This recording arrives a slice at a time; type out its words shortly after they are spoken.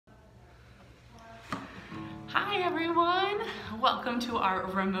Hi everyone! Welcome to our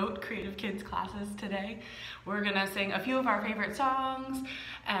remote Creative Kids classes today. We're gonna sing a few of our favorite songs,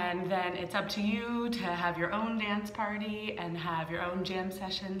 and then it's up to you to have your own dance party and have your own jam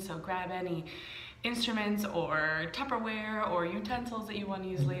session. So grab any instruments or Tupperware or utensils that you want to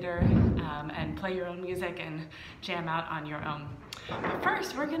use later and play your own music and jam out on your own. But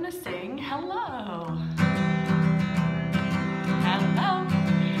first we're gonna sing Hello. Hello,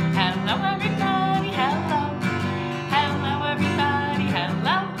 hello everybody, hello. Hello everybody,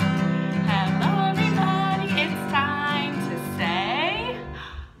 hello. Hello everybody, it's time to say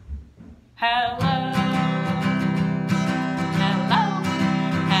hello. Hello,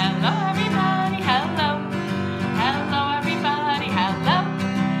 hello everybody, hello. Hello everybody, hello.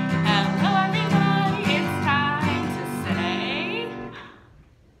 Hello everybody, it's time to say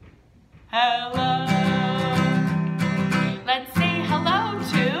hello. Let's say hello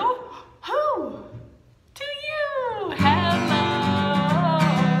to who? To you. Hello.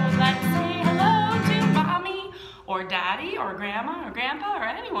 Let's say hello to mommy or daddy or grandma or grandpa or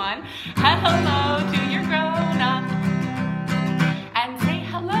anyone. Hello to your grown-up. And say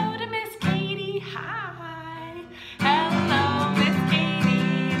hello to Ms Katy. Hi. Hello, Ms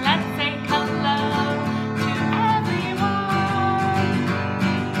Katy. Let's say hello to everyone.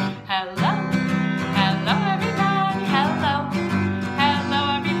 Hello. Hello everybody. Hello. Hello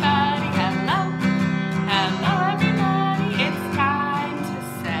everybody. Hello. Hello everybody. It's time to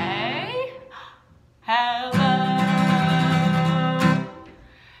say hello.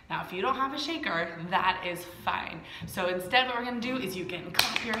 Now if you don't have a shaker, that is fine. So instead what we're going to do is you can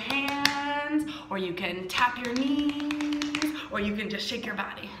clap your hands, or you can tap your knees, or you can just shake your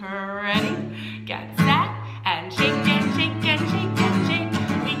body. Ready? Get set and shake and shake and shake and shake.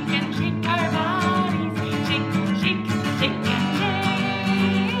 We can shake our bodies. Shake, shake, shake and shake.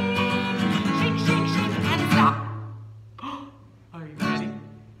 Shake, shake, shake and stop. Are you ready?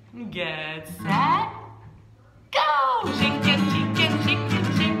 Get set. Go! Shake and shake and shake and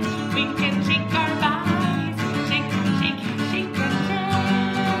shake. We can shake our bodies. Shake, shake, shake and shake.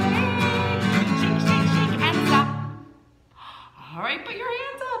 Shake, shake, shake and stop. All right, put your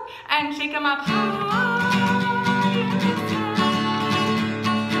hands up and shake them up high in the sky.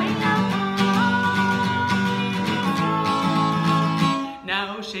 Way up high in the sky.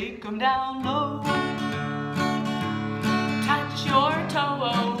 Now shake them down low. Touch your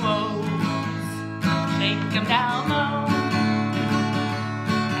toes. Shake them down low.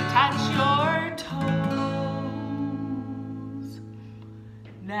 And touch your toes.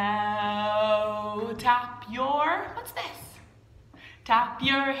 Now tap your, what's this? Tap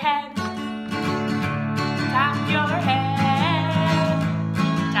your head. Tap your head.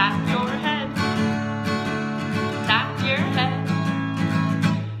 Tap your head. Tap your head.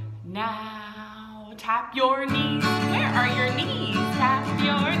 Now tap your knees. Where are your knees? Tap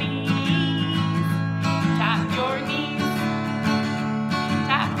your knees. Tap your knees.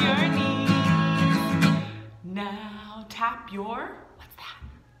 Tap your knees. Now tap your, what's that?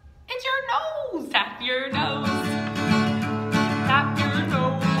 It's your nose. Tap your nose. Tap your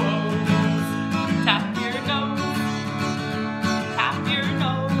nose. Tap your nose. Tap your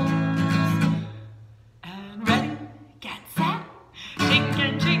nose. And ready, get set. Shake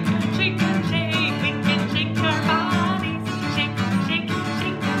and shake and shake and shake. We can shake our bodies. Shake, shake,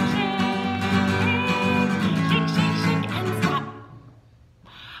 shake and shake. Shake, shake, shake and stop.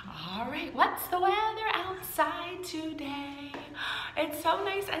 All right, what's the weather outside today? It's so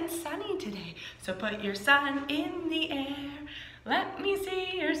nice and sunny today. So put your sun in the air. Let me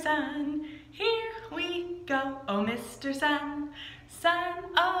see your sun. Here we go. Oh, Mr. Sun, sun,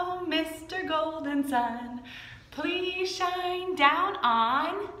 oh, Mr. Golden Sun, please shine down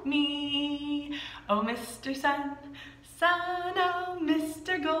on me. Oh, Mr. Sun, sun, oh,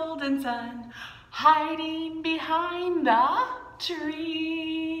 Mr. Golden Sun, hiding behind the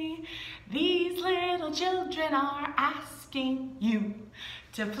tree. These little children are asking you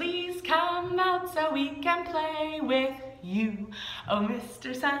to please come out so we can play with you. Oh,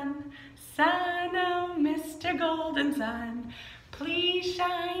 Mr. Sun, sun, oh, Mr. Golden Sun, please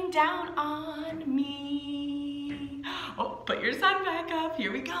shine down on me. Oh, put your sun back up.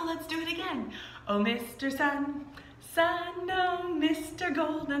 Here we go. Let's do it again. Oh, Mr. Sun, sun, oh, Mr.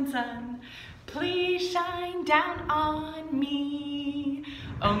 Golden Sun, please shine down on me.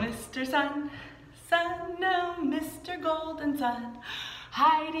 Oh, Mr. Sun, sun, oh, Mr. Golden Sun,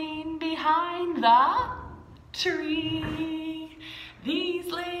 hiding behind the tree. These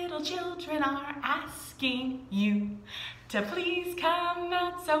little children are asking you to please come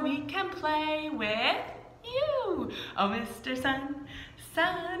out so we can play with you. Oh, Mr. Sun,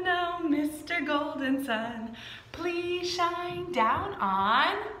 Sun, oh Mr. Golden Sun, please shine down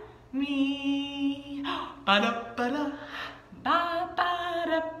on me. Ba-da-ba-da,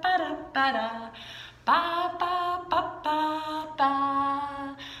 ba-ba-da-ba-da-ba-da, ba-ba-ba-ba-ba,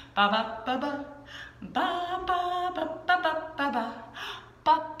 ba-ba-ba-ba, ba-ba-ba-ba-ba-ba,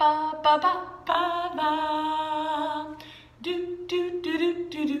 ba-ba-ba-ba-ba-ba. Do do do do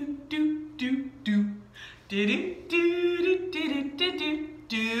do do do do do do do do do do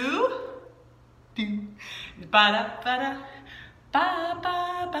do do ba da ba da ba ba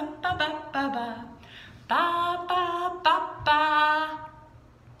ba ba ba ba ba ba ba ba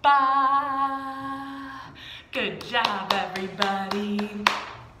ba. Good job, everybody.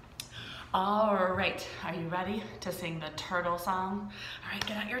 All right, are you ready to sing the turtle song? All right,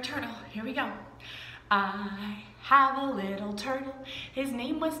 get out your turtle. Here we go. I have a little turtle, his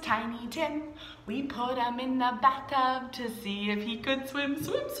name was Tiny Tim. We put him in the bathtub to see if he could swim,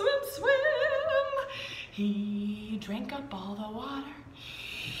 swim, swim, swim. He drank up all the water.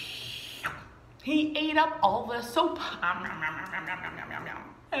 He ate up all the soap.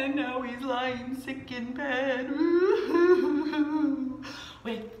 And now he's lying sick in bed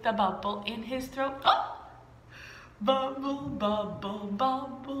with the bubble in his throat. Oh! Bubble, bubble,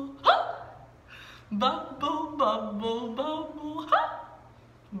 bubble. Oh! Bubble, bubble, bubble, ha!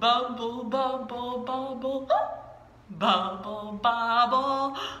 Bubble, bubble, bubble, ha! Bubble,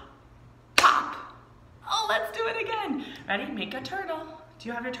 bubble, pop! Oh, let's do it again. Ready? Make a turtle. Do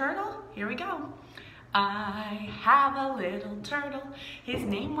you have your turtle? Here we go. I have a little turtle. His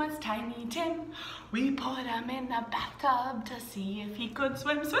name was Tiny Tim. We put him in the bathtub to see if he could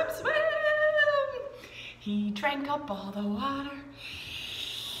swim, swim, swim. He drank up all the water.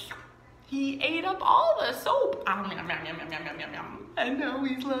 He ate up all the soap. And now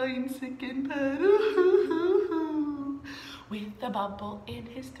he's lying sick in bed with the bubble in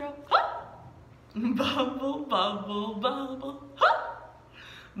his throat. Bubble, bubble, bubble.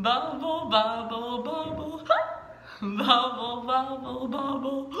 Bubble, bubble, bubble. Bubble, bubble,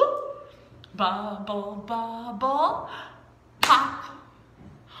 bubble. Bubble, bubble, pop.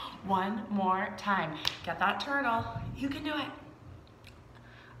 One more time. Get that turtle. You can do it.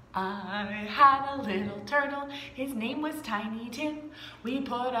 I had a little turtle, his name was Tiny Tim. We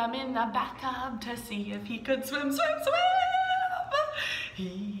put him in the bathtub to see if he could swim, swim, swim.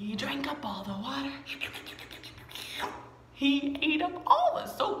 He drank up all the water. He ate up all the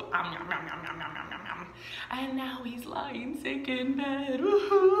soap. And now he's lying sick in bed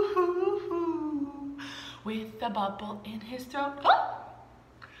with the bubble in his throat.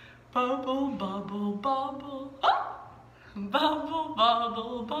 Bubble, bubble, bubble. Bubble,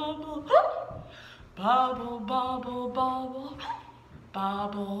 bubble, bubble, bubble, bubble, bubble,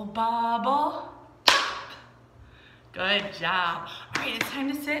 bubble, bubble. Good job. All right, it's time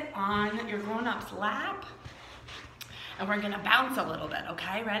to sit on your grown-up's lap. And we're gonna bounce a little bit,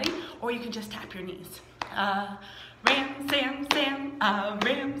 okay? Ready? Or you can just tap your knees. Ram, Sam, Sam,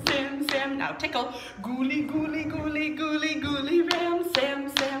 Ram, Sam, Sam. Now tickle. Gooly, gooly, gooly, gooly, gooly, Ram, Sam,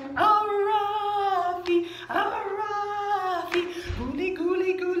 Sam. Rafi, Rafi. Gooly,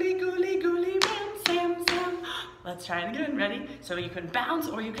 gooly, gooly, gooly, gooly, Ram, Sam, Sam. Let's try it again. Ready? So you can bounce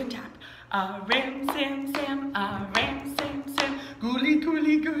or you can tap. Ram, Sam, Sam, Ram, Sam, Sam. Gooly,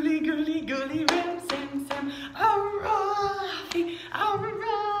 gooly, gooly, gooly, gooly, Ram, Sam, Sam. Rafi,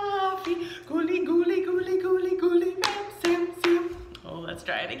 Rafi. Gooly, gooly, gooly, gooly, gooly, Ram, Sam, Sam. Oh, let's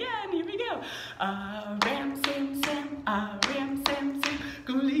try it again. Here we go. Ram, Sam, Sam, Ram, Sam, Sam.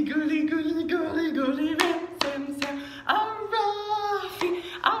 Gooly, gooly, gooly, gooly, gooly, Ram, Sam, Sam. Rafi,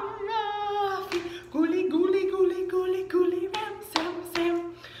 Rafi. Gooly, gooly, gooly, gooly, gooly, Ram, Sam,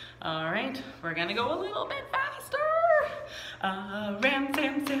 Sam. All right, we're gonna go a little bit faster. Ram,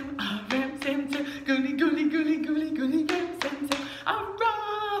 Sam, Sam, Ram, Sam, Sam. Gooly, gooly, gooly, gooly, gooly, Ram, Sam, Sam.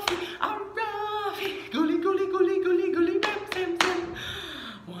 Rafi, Rafi. Gooly, gooly, gooly, gooly, gooly, Ram, Sam, Sam.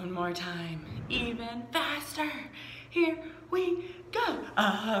 One more time, even faster. Here we go.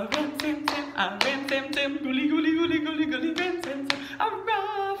 Ram, Sam, Sam, Ram, Sam, Sam. Gooly, gooly, gooly, gooly, gooly, Ram, Sam, Sam.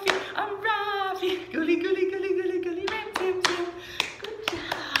 Rafi, Rafi. Gooly, gooly, gooly, gooly, gooly, Ram, Sam, Sam. Good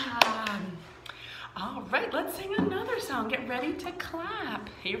job. All right, let's sing another song. Get ready to clap.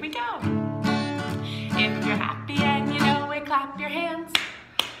 Here we go. If you're happy and you know it, clap your hands.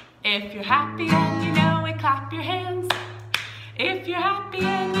 If you're happy and you know it, clap your hands. If you're happy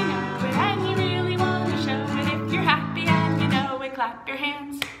and you know it and you really want to show it. If you're happy and you know it, clap your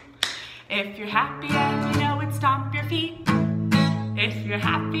hands. If you're happy and you know it, stomp your feet. If you're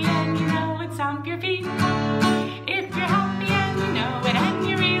happy and you know it, stomp your feet. If you're happy and you know it and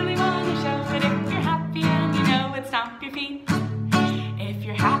you really want to show it. If you're happy and you know it, stomp your feet.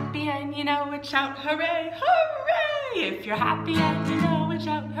 you know it, shout hooray, hooray! If you're happy and you know it,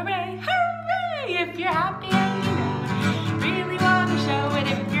 shout hooray, hooray! If you're happy and you know it, really want to show it.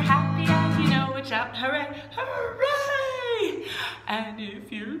 If you're happy and you know it, shout hooray, hooray! And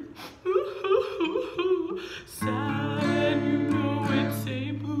if you're sad and you know it,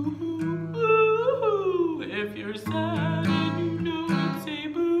 say boo-hoo. If you're sad and you know it, say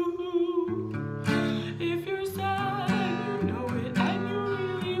boo-hoo. If you're sad and you know it and you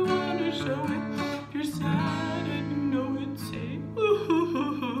really want to show it, if you're sad and you know it, say boo-hoo.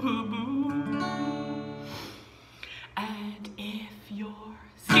 And if you're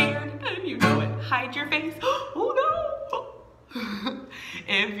scared and you know it, hide your face. Oh no!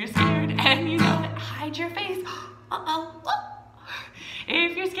 If you're scared and you know it, hide your face. Uh-oh.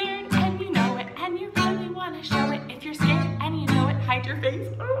 If you're scared and you know it and you really want to show it, if you're scared and you know it, hide your face.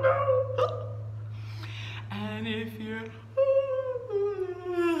 Oh no. And if you're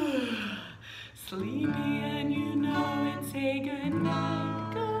sleepy and you know it, say good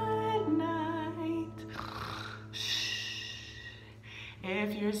night, good night. Shh.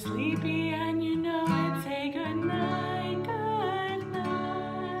 If you're sleepy and you know it, say good night, good night.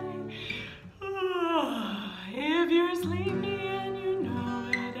 If you're sleepy and you know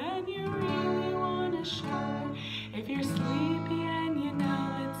it and you really want to show it, if you're sleepy and you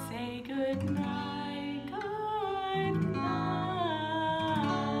know it, say good night, good night.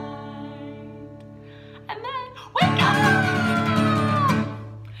 And then wake up!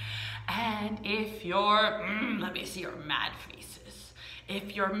 And if you're, let me see your mad faces.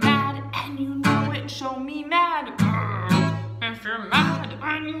 If you're mad and you know it, show me mad. If you're mad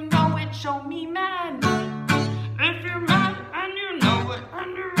and you know it, show me mad. If you're mad and you know it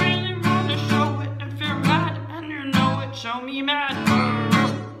and you really want to show it, if you're mad and you know it, show me mad.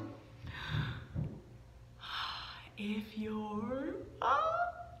 If you're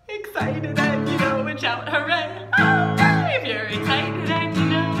excited and you know it, shout hooray, hooray! If you're excited and you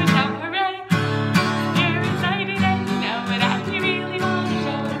know it, shout hooray. If you're excited and you know it and you really want to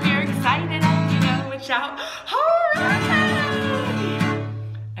show it, if you're excited and you know it, shout hooray!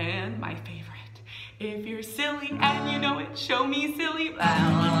 And my favorite, if you're silly and you know it, show me silly.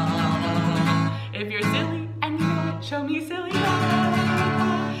 If you're silly and you know it, show me silly.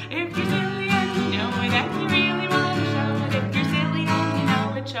 If you're silly and you know it and you really want to show it, if you're silly and you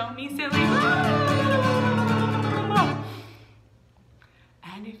know it, show me silly.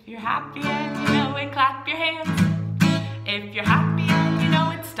 And if you're happy and you know it, clap your hands. If you're happy and you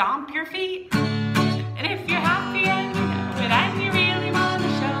know it, stomp your feet. And if you're happy and you know it and you really want to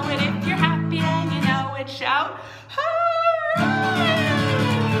show it, if you're happy and you know it, shout hooray!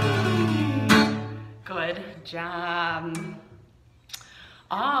 Good job.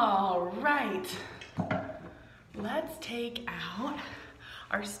 All right, let's take out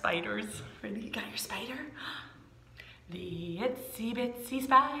our spiders. Ready? You got your spider? The itsy bitsy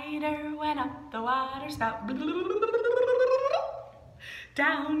spider went up the water spout.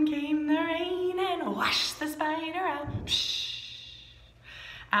 Down came the rain and washed the spider out.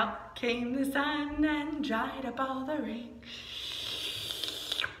 Out came the sun and dried up all the rain.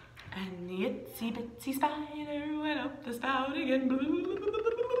 And the itsy bitsy spider went up the spout again.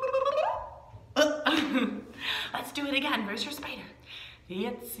 Let's do it again. Where's your spider? The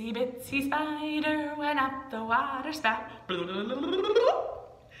itsy bitsy spider went up the water spout.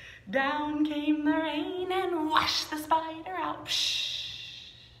 Down came the rain and washed the spider out.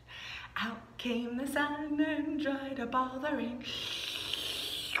 Out came the sun and dried up all the rain.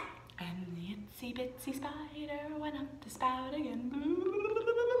 And the itsy bitsy spider went up the spout again.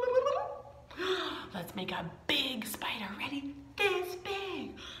 Let's make a big spider. Ready? This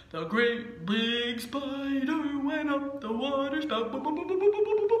big. The great big spider went up the water spout.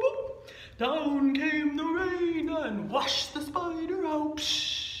 Down came the rain and washed the spider out.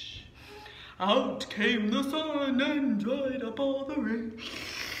 Out came the sun and dried up all the rain.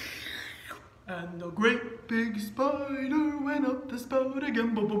 And the great big spider went up the spout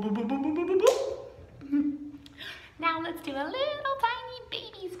again. Now let's do a little tiny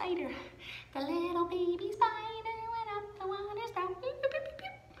baby spider. The little baby spider went up the water spout.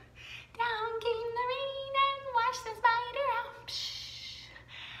 Down came the rain and washed the spider out.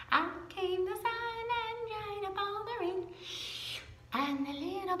 Out came the sun and dried up all the rain. And the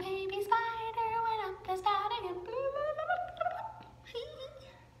little baby spider went up the spout again.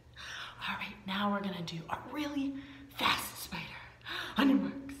 All right, now we're gonna do a really fast spider. On your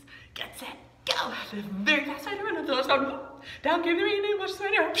marks, get set, go. The very fast spider went up the spout. Down came the rain and washed the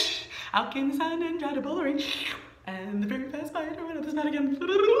spider out. Out came the sun and dried up all the rain. And the very fast spider went up the spout again.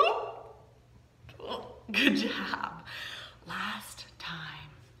 Good job. Last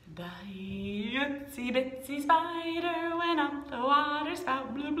time. The itsy bitsy spider went up the water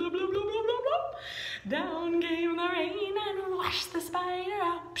spout, bloop, bloop, bloop, bloop, bloop, bloop, bloop. Down came the rain and washed the spider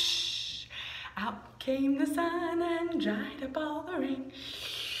out. Psh. Out came the sun and dried up all the rain.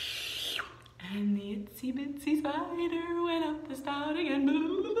 And the itsy bitsy spider went up the spout again.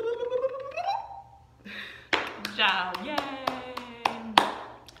 Good job, yay!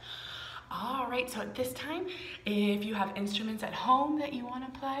 All right, so at this time, if you have instruments at home that you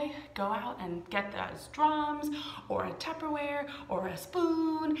want to play, go out and get those drums or a Tupperware or a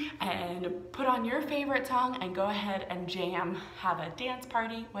spoon and put on your favorite song and go ahead and jam. Have a dance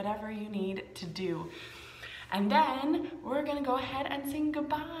party, whatever you need to do. And then we're gonna go ahead and sing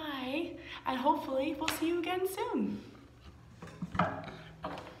goodbye, and hopefully we'll see you again soon.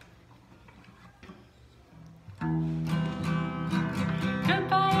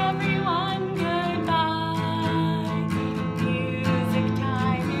 Goodbye everyone, goodbye. Music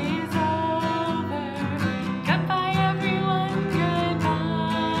time is over. Goodbye everyone,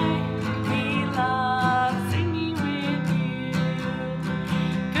 goodbye. We love singing with you.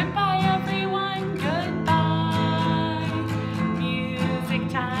 Goodbye everyone, goodbye. Music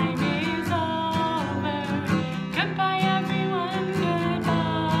time is over. Goodbye everyone,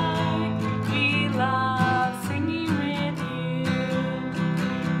 goodbye. We love singing with you.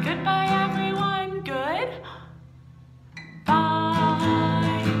 Goodbye everyone, good.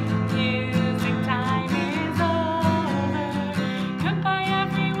 Bye. Music time is over. Goodbye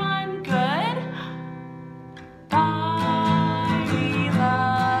everyone, good. Bye. We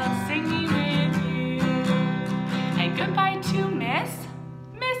love singing with you. And goodbye to Ms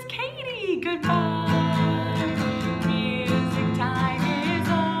Katy. Goodbye. Music time is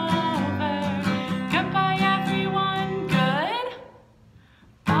over. Goodbye everyone, good.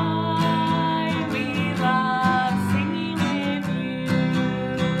 Bye. We love singing with you.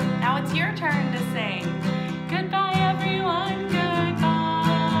 Now it's your turn to sing. Goodbye everyone,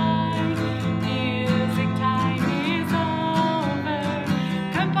 goodbye. Music time is over.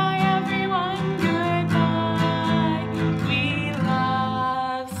 Goodbye everyone, goodbye. We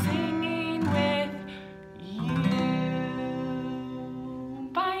love singing with you.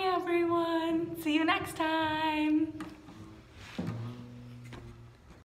 Bye everyone. See you next time.